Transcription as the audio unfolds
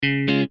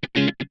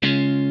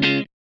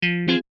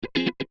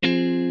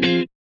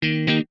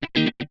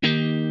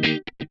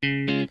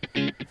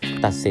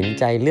ตัดสิน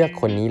ใจเลือก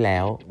คนนี้แล้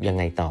วยัง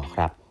ไงต่อค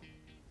รับ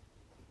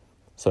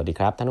สวัสดี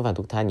ครับท่านผู้ฟัง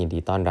ทุกท่านยินดี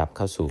ต้อนรับเ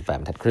ข้าสู่8 บ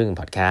รรทัดครึ่ง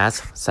พอดแคส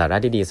ต์สาระ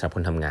ดีๆสำหรับค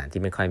นทำงาน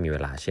ที่ไม่ค่อยมีเว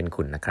ลาเช่น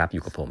คุณนะครับอ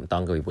ยู่กับผมต้อ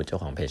งกวีบุตรเจ้า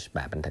ของเพจ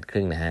8 บรรทัดค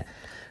รึ่งนะฮะ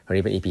วัน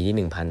นี้เป็น EP ที่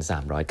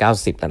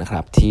1390แล้วนะค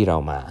รับที่เรา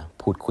มา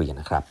พูดคุยกัน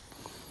นะครับ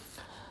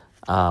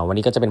วัน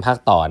นี้ก็จะเป็นภาค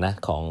ต่อนะ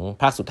ของ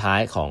ภาคสุดท้าย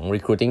ของ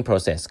recruiting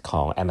process ข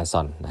อง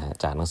Amazon นะฮะ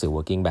จากหนังสือ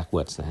Working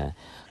Backwards นะฮะ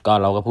ก็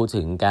เราก็พูด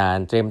ถึงการ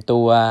เตรียมตั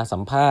วสั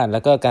มภาษณ์แล้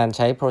วก็การใ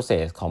ช้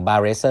process ของ Bar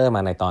Racer ม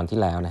าในตอนที่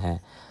แล้วนะฮะ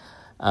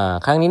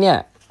ครั้งนี้เนี่ย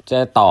จะ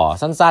ต่อ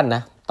สั้นๆน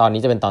ะตอนนี้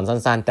จะเป็นตอน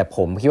สั้นๆแต่ผ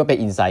มคิดว่าเป็น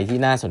insight ที่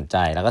น่าสนใจ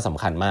แล้วก็ส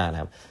ำคัญมากนะ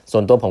ครับส่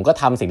วนตัวผมก็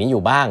ทำสิ่งนี้อ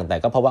ยู่บ้างแต่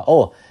ก็เพราะว่า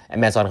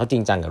Amazon เขาจริ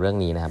งจังกับเรื่อง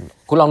นี้นะครับ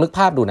คุณลองนึกภ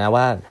าพดูนะ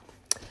ว่า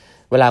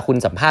เวลาคุณ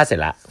สัมภาษณ์เสร็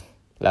จ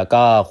แล้ว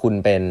ก็คุณ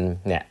เป็น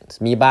เนี่ย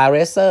มี Bar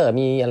Racer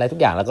มีอะไรทุก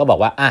อย่างแล้วก็บอก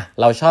ว่า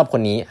เราชอบค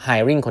นนี้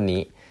hiring คน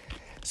นี้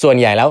ส่วน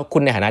ใหญ่แล้วคุ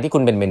ณในฐานะที่คุ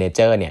ณเป็น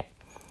manager เนี่ย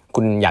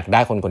คุณอยากได้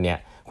คนนี้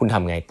คุณท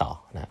ำไงต่อ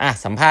นะ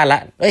สัมภาษณ์ละ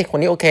คน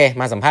นี้โอเค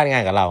มาสัมภาษณ์งา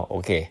นกับเราโอ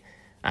เค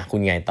คุณ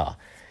ไงต่อ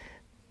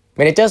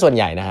manager ส่วนใ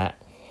หญ่นะฮะ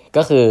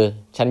ก็คือ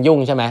ฉันยุ่ง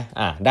ใช่ไหม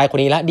ได้คน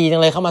นี้ละดีจั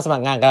งเลยเข้ามาสมั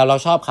ครงานกับเรา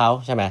ชอบเขา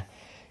ใช่ไหม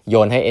โย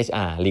นให้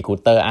HR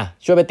recruiter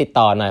ช่วยไปติด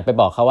ต่อหน่อยไป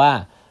บอกเขาว่า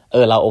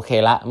เราโอเค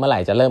ละเมื่อไหร่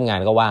จะเริ่มงา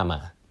นก็ว่ามา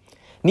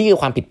นี่คือ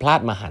ความผิดพลาด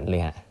มหันต์เล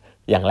ยฮะ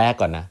อย่างแรก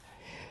ก่อนนะ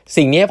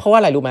สิ่งนี้เพราะว่า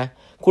อะไรรู้ไหม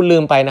คุณลื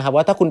มไปนะครับ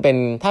ว่าถ้าคุณเป็น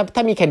ถ้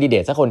ามีแคนดิเด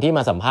ตสักคนที่ม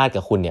าสัมภาษณ์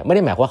กับคุณเนี่ยไม่ไ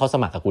ด้หมายความว่าเขาส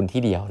มัครกับคุณ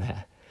ที่เดียวน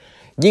ะ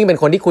ยิ่งเป็น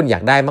คนที่คุณอยา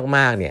กได้ม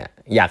ากๆเนี่ย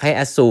อยากให้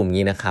assume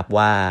งี้นะครับ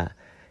ว่า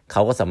เข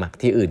าก็สมัคร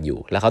ที่อื่นอยู่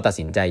แล้วเขาตัด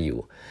สินใจอยู่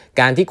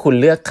การที่คุณ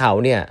เลือกเขา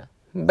เนี่ย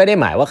ไม่ได้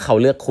หมายว่าเขา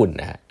เลือกคุณ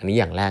นะฮะอันนี้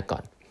อย่างแรกก่อ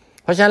น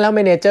เพราะฉะนั้นแล้วเ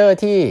มเนเจอร์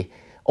ที่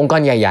องค์ก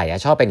รใหญ่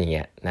ๆชอบเป็นอย่างเ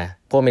งี้ยนะ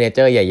พวกเมเนเจ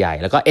อร์ใหญ่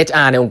ๆแล้วก็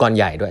HR ในองค์กร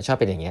ใหญ่ด้วยชอบ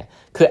เป็นอย่างเงี้ย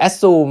คือ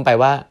assume ไป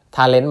ว่า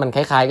talent มันค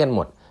ล้ายๆกันหม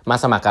ดมา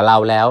สมัครกับเรา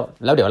แล้ว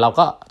เดี๋ยวเรา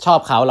ก็ชอบ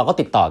เขาเราก็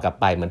ติดต่อกลับ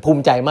ไปเหมือนภู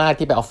มิใจมาก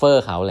ที่ไปออฟเฟอ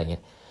ร์เขาอะไรเงี้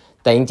ย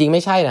แต่จริงๆไ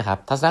ม่ใช่นะครับ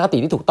ทัศนคติ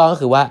ที่ถูกต้องก็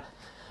คือว่า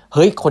เ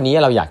ฮ้ยคนนี้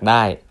เราอยากไ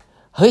ด้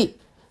เฮ้ย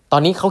ตอ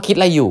นนี้เขาคิดอ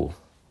ะไรอยู่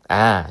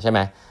ใช่ไหม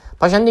เ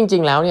พราะฉะนั้นจริ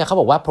งๆแล้วเนี่ยเขา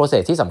บอกว่า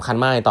process ที่สำคัญ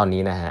มากในตอน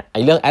นี้นะฮะไ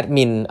อ้เรื่อง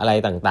admin อะไร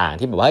ต่างๆ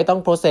ที่แบบว่าต้อ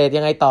ง process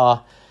ยังไงต่อ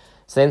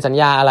เซ็นสัญ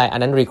ญาอะไรอัน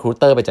นั้น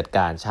recruiter ไปจัดก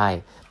ารใช่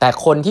แต่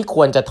คนที่ค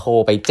วรจะโทร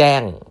ไปแจ้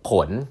งผ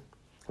ล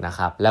นะค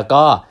รับแล้ว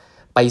ก็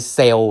ไปเซ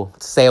ล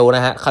ล์น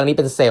ะฮะครั้งนี้เ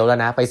ป็นเซลล์แล้ว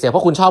นะไปเซลล์เพร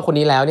าะคุณชอบคน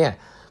นี้แล้วเนี่ย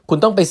คุณ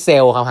ต้องไปเซ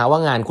ลล์ครับว่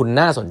างานคุณ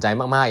น่าสนใจ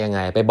มากๆยังไง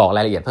ไปบอกร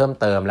ายละเอียดเพิ่ม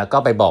เติมแล้วก็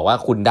ไปบอกว่า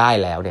คุณได้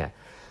แล้วเนี่ย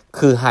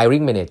คือ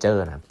hiring manager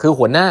นะคือ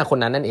หัวหน้าคน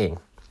นั้นนั่นเอง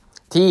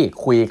ที่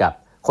คุยกับ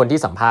คนที่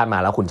สัมภาษณ์มา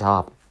แล้วคุณชอ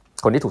บ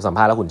คนที่ถูกสัมภ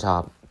าษณ์แล้วคุณชอ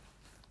บ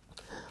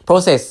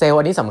process sale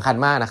อันนี้สำคัญ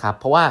มากนะครับ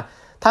เพราะว่า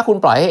ถ้าคุณ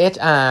ปล่อยให้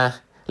HR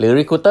หรือ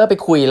recruiter ไป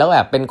คุยแล้วแบ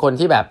บเป็นคน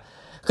ที่แบบ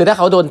คือถ้าเ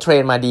ขาโดนเทร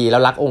นมาดีแล้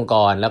วรักองค์ก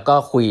รแล้วก็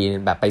คุย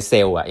แบบไปเซ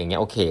ลล์อย่างเงี้ย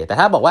โอเคแต่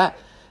ถ้าบอกว่า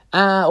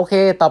โอเค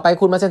ต่อไป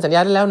คุณมาเซ็นสัญญ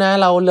าได้แล้วนะ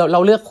เรา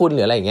เลือกคุณห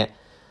รืออะไรอย่างเงี้ย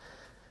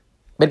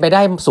เป็นไปไ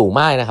ด้สูง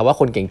มากนะครับว่า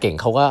คนเก่ง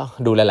ๆเขาก็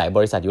ดูหลายๆบ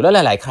ริษัทอยู่แล้ว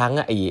หลายๆครั้ง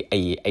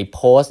ไอ้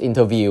post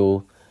interview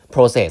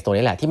process ตัว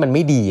นี้แหละที่มันไ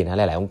ม่ดีนะ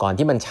หลายๆองค์กร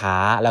ที่มันช้า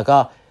แล้วก็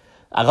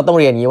ต้อง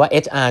เรียนอย่างนี้ว่า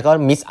HR ก็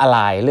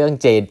misalign เรื่อง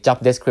job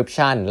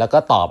description แล้วก็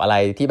ตอบอะไร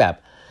ที่แบบ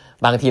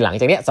บางทีหลัง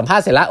จากนี้สัมภาษ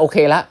ณ์เสร็จแล้วโอเค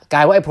แล้วกล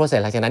ายว่าไอ้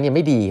process หลังจากนั้นยังไ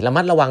ม่ดีระ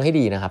มัดระวังให้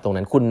ดีนะครับตรง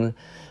นั้นคุณ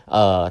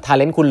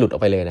talent คุณหลุดออ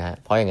กไปเลยนะฮะ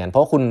เพราะอย่างนั้นเพรา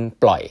ะคุณ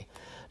ปล่อย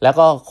แล้ว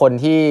ก็คน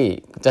ที่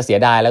จะเสีย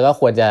ดายแล้วก็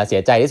ควรจะเสี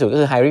ยใจที่สุดก็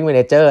คือ hiring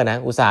manager นะ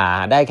อุตส่า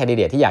ห์ได้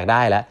candidate ที่อยากไ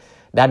ด้แล้ว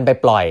ดันไป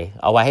ปล่อย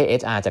เอาไว้ให้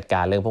HR จัดก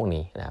ารเรื่องพวก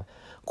นี้นะครับ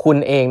คุณ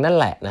เองนั่น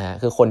แหละนะฮะ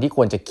คือคนที่ค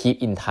วรจะ keep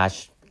in touch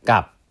กั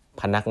บ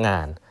พนักงา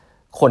น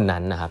คนนั้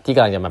นนะครับที่ก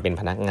ำลังจะมาเป็น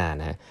พนักงาน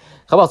นะ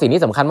เขาบอกสิ่ง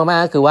ที่สำคัญมา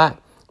กๆก็คือว่า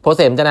โปรเ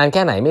ซสจะนานแ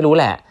ค่ไหนไม่รู้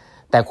แหละ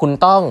แต่คุณ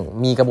ต้อง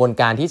มีกระบวน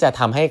การที่จะ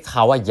ทำให้เข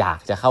าอยาก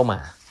จะเข้ามา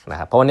นะ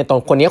ครับเพราะว่าในตรง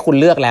คนนี้คุณ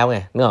เลือกแล้วไง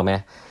นึกออกไหม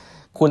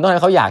คุณต้องให้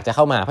เขาอยากจะเ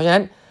ข้ามาเพราะฉะนั้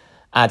น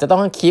อาจจะต้อ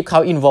ง keep เขา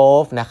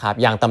involve นะครับ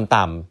อย่าง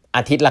ต่ำๆอ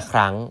าทิตย์ละค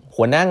รั้ง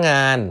หัวหน้าง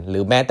านหรื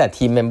อแม้แต่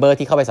ทีมเมมเบอร์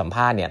ที่เข้าไปสัมภ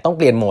าษณ์เนี่ยต้องเ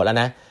ปลี่ยนโหมดแล้ว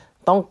นะ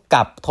ต้อง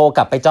โทรก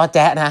ลับไปจ้อแ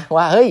จ๊ะนะ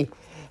ว่าเฮ้ย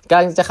กำ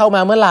ลังจะเข้าม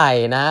าเมื่อไหร่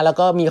นะแล้ว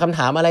ก็มีคำถ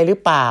ามอะไรหรือ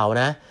เปล่า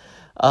นะ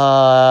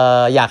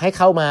อยากให้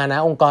เข้ามานะ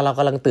องค์กรเรา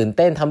กำลังตื่นเ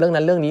ต้นทำเรื่อง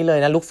นั้นเรื่องนี้เลย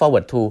นะ look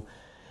forward to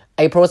ไ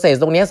อ้ process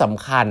ตรงนี้ส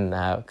ำคัญน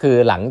ะครับคือ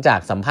หลังจาก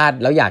สัมภาษณ์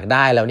แล้วอยากไ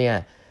ด้แล้วเนี่ย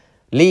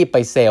รีบไป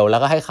เซลล์แล้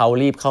วก็ให้เขา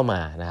รีบเข้ามา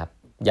นะครับ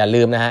อย่า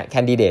ลืมนะฮะแค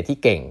นดิเดตที่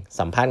เก่ง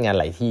สัมภาษณ์งาน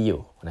หลายที่อยู่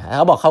นะเ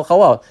ขาบอกเข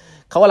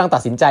ากำลังตั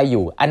ดสินใจอ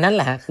ยู่อันนั้นแห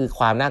ละฮะคือค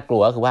วามน่ากลั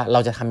วก็คือว่าเรา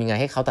จะทำยังไง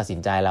ให้เขาตัดสิน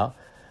ใจแล้ว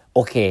โอ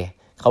เค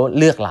เขา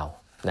เลือกเรา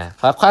นะเ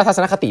พราะทัศ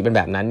นคติเป็นแ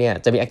บบนั้นเนี่ย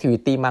จะมี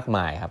activity มากม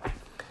ายครับ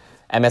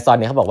Amazon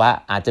เนี่ยเขาบอกว่า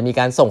อาจจะมี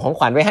การส่งของข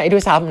วัญไว้ให้ด้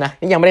วยซ้ำนะ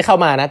นี่ยังไม่ได้เข้า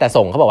มานะแต่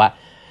ส่งเขาบอกว่า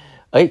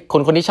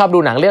คนที่ชอบดู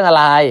หนังเรื่องอะ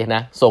ไรน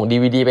ะส่ง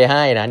DVD ไปใ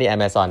ห้นะนี่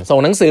Amazon ส่ง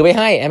หนังสือไปใ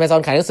ห้ Amazon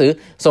ขายหนังสือ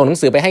ส่งหนัง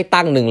สือไปให้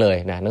ตั้งหนึ่งเลย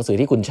นะหนังสือ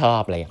ที่คุณชอ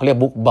บอะไรเขาเรียก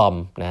book bomb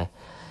นะ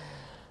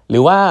หรื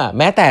อว่า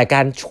แม้แต่ก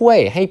ารช่วย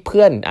ให้เ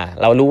พื่อน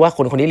เรารู้ว่า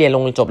คนนี้เรียน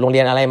จบโรงเรี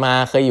ยนอะไรมา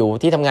เคยอยู่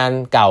ที่ทำงาน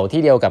เก่า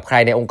ที่เดียวกับใคร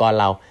ในองค์กร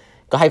เรา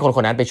ก็ให้ค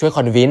นนั้นไปช่วย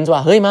convince ว่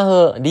าเฮ้ยมาเห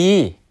อะดี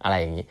อะไร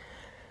อย่างนี้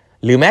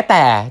หรือแม้แ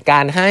ต่กา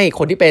รให้ค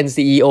นที่เป็น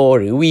CEO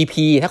หรือ VP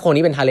ถ้าคน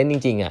นี้เป็น talent จ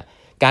ริง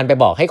ๆการไป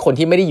บอกให้คน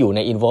ที่ไม่ได้อยู่ใน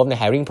involve ใน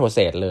hiring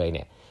process เลยเ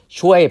นี่ย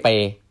ช่วยไป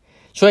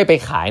ช่วยไป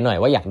ขายหน่อย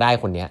ว่าอยากได้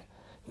คนเนี้ย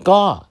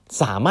ก็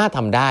สามารถท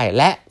ำได้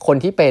และคน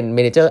ที่เป็น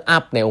manager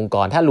up ในองค์ก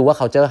รถ้ารู้ว่า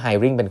culture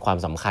hiring เป็นความ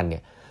สำคัญเนี่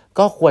ย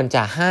ก็ควรจ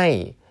ะใ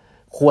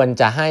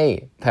ห้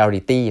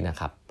priority นะ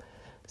ครับ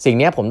สิ่ง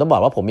นี้ผมต้องบอ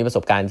กว่าผมมีประส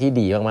บการณ์ที่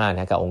ดีมากๆ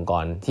นะกับองค์ก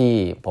รที่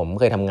ผม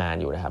เคยทำงาน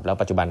อยู่นะครับแล้ว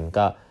ปัจจุบัน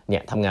ก็เนี่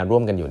ยทำงานร่ว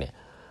มกันอยู่เนี่ย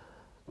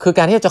คือก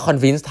ารที่จะ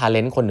convince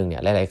talent คนหนึ่งเนี่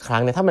ยหลายๆครั้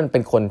งเนี่ยถ้ามันเป็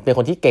นค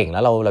นที่เก่งแล้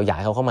วเราอยากใ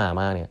ห้เขาเข้ามา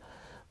มากเนี่ย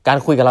การ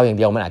คุยกับเราอย่างเ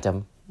ดียวมันอาจจะ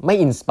ไม่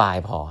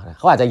inspire พอนะ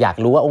เขาอาจจะอยาก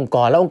รู้ว่าองค์ก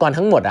รแล้วองค์กร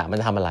ทั้งหมดมัน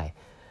ทำอะไร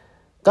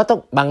ก็ต้อง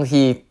บาง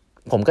ที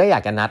ผมก็อยา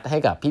กจะนัดให้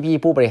กับพี่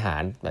ๆผู้บริหา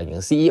รแบบอย่า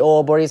ง CEO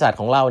บริษัท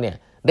ของเราเนี่ย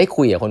ได้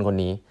คุยกับคน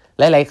นี้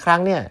หลายๆครั้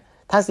งเนี่ย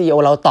ถ้า CEO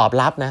เราตอบ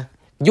รับนะ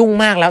ยุ่ง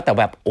มากแล้วแต่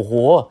แบบโอ้โห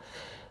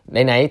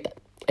ไหน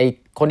ไอ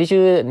คนที่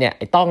ชื่อเนี่ยไ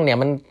อต้องเนี่ย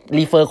มัน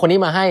รีเฟอร์คนนี้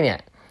มาให้เนี่ย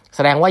แส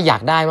ดงว่าอยา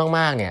กได้ม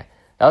ากๆเนี่ย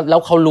แล้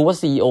วเขารู้ว่า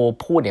CEO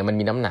พูดเนี่ยมัน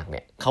มีน้ำหนักเ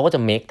นี่ยเขาก็จะ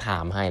make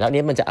time ให้แล้ว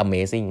นี้มันจะ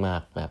amazing มา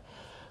กนะครับ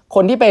ค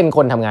นที่เป็นค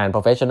นทำงาน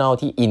professional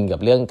ที่อินกับ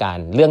เรื่อ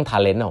ง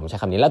talent นะผมใช้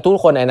คำนี้แล้วทุ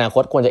กคนในอนาค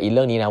ตควรจะอินเ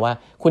รื่องนี้นะว่า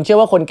คุณเชื่อ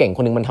ว่าคนเก่งค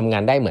นนึงมันทำงา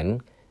นได้เหมือน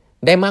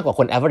ได้มากกว่า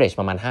คน average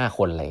ประมาณ5ค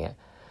นอะไรเงี้ย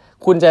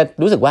คุณจะ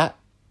รู้สึกว่า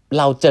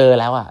เราเจอ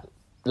แล้วอะ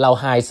เรา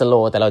high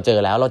slow แต่เราเจอ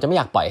แล้วเราจะไม่อ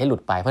ยากปล่อยให้หลุ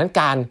ดไปเพราะฉะนั้น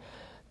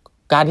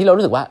การที่เรา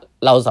รู้สึกว่า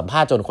เราสัมภ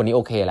าษณ์จนคนนี้โ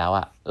อเคแล้วอ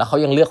ะแล้วเขา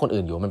ยังเลือกคน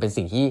อื่นอยู่มันเป็น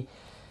สิ่งที่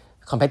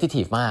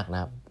competitive มากน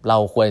ะครับเรา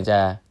ควรจะ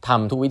ท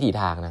ำทุกวิถี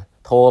ทางนะ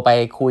โทรไป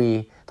คุย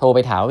โทรไป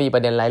ถามว่ามีปร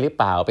ะเด็นอะไรหรือเ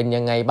ปล่าเป็น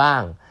ยังไงบ้า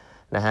ง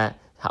นะฮะ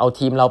เอา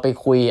ทีมเราไป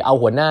คุยเอา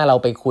หัวหน้าเรา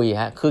ไปคุย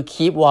ฮะคือ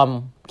keep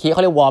เข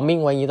าเรียก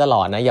warming ไว้อย่างนี้ตล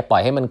อดนะอย่าปล่อ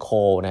ยให้มันโค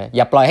นะอ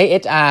ย่าปล่อยให้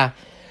HR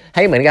ใ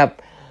ห้เหมือนกับ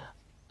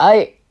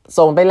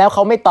ส่งไปแล้วเข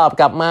าไม่ตอบ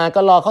กลับมาก็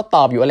รอเขาต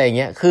อบอยู่อะไรอย่างเ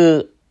งี้ยคือ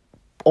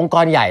องค์ก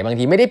รใหญ่บาง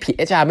ทีไม่ได้ผิด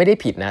HR ไม่ได้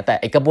ผิดนะแต่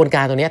ไอกระบวนก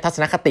ารตัวนี้ทัศ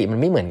นคติมัน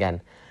ไม่เหมือนกัน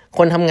ค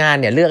นทำงาน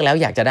เนี่ยเลือกแล้ว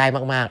อยากจะได้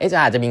มากๆ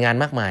HR อาจจะมีงาน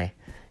มากมาย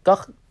ก็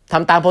ท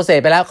ำตามโปรเซ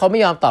สไปแล้วเขาไม่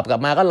ยอมตอบกลับ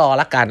มาก็รอ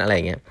ละกันอะไรอ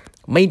ย่างเงี้ย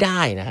ไม่ได้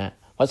นะฮะ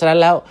เพราะฉะนั้น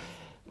แล้ว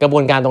กระบว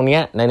นการตรงนี้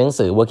ในหนัง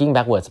สือ working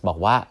backwards บอก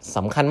ว่าส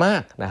ำคัญมา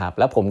กนะครับ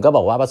แล้วผมก็บ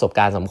อกว่าประสบก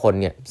ารณ์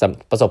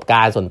ประสบก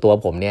ารณ์ส่วนตัว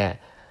ผมเนี่ย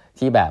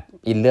ที่แบบ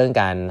อินเรื่อง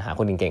การหาค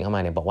นเก่งๆเข้าม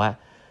าเนี่ยบอกว่า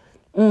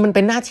มันเ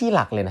ป็นหน้าที่ห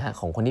ลักเลยนะฮะ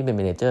ของคนที่เป็น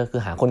manager คื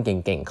อหาคนเ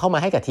ก่งๆเข้ามา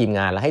ให้กับทีมง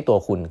านและให้ตัว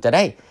คุณ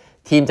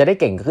ทีมจะได้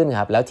เก่งขึ้น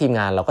ครับแล้วทีม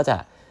งานเราก็จะ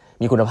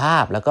มีคุณภา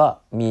พแล้วก็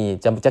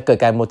จะเกิด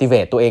การ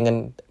motivate ตัวเอง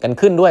กัน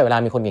ขึ้นด้วยเวลา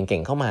มีคนเก่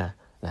งๆเข้ามา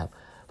นะครับ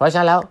เพราะฉะ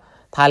นั้นแล้ว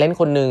talent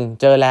คนนึง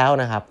เจอแล้ว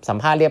นะครับสัม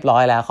ภาษณ์เรียบร้อ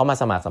ยแล้วเขามา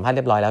สมัครสัมภาษณ์เ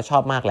รียบร้อยแล้วชอ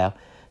บมากแล้ว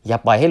อย่า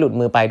ปล่อยให้หลุด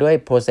มือไปด้วย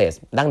process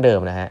ดั้งเดิม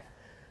นะฮะ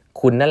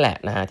คุณนั่นแหละ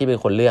นะฮะที่เป็น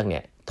คนเลือกเนี่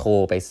ยโทร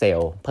ไปเซล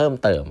ล์เพิ่ม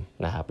เติม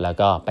นะครับแล้ว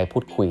ก็ไปพู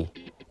ดคุย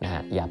นะฮ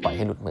ะอย่าปล่อยใ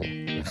ห้หลุดมือ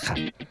นะครับ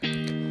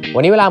วั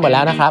นนี้เวลาหมดแ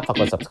ล้วนะครับฝาก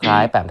กด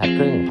subscribe แปมทัดค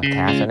รึ่ง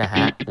podcast ด้วยนะฮ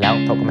ะแล้ว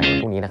พบกันใหม่วัน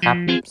พรุ่งนี้นะครับ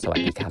สวัส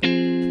ดีครับ